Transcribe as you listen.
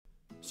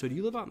So do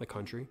you live out in the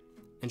country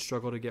and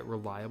struggle to get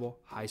reliable,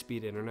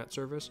 high-speed internet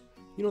service?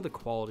 You know, the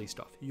quality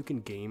stuff you can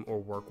game or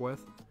work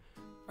with?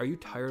 Are you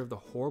tired of the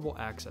horrible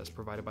access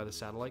provided by the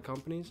satellite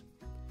companies?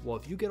 Well,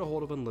 if you get a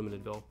hold of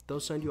Unlimitedville,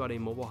 they'll send you out a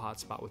mobile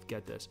hotspot with,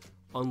 get this,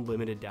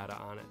 unlimited data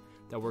on it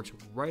that works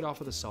right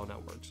off of the cell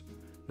networks.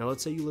 Now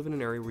let's say you live in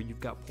an area where you've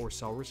got poor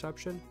cell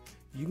reception.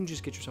 You can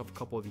just get yourself a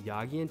couple of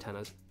Yagi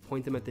antennas,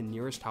 point them at the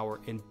nearest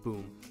tower, and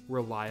boom,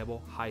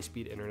 reliable,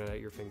 high-speed internet at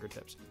your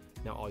fingertips.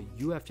 Now all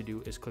you have to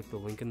do is click the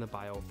link in the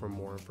bio for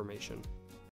more information.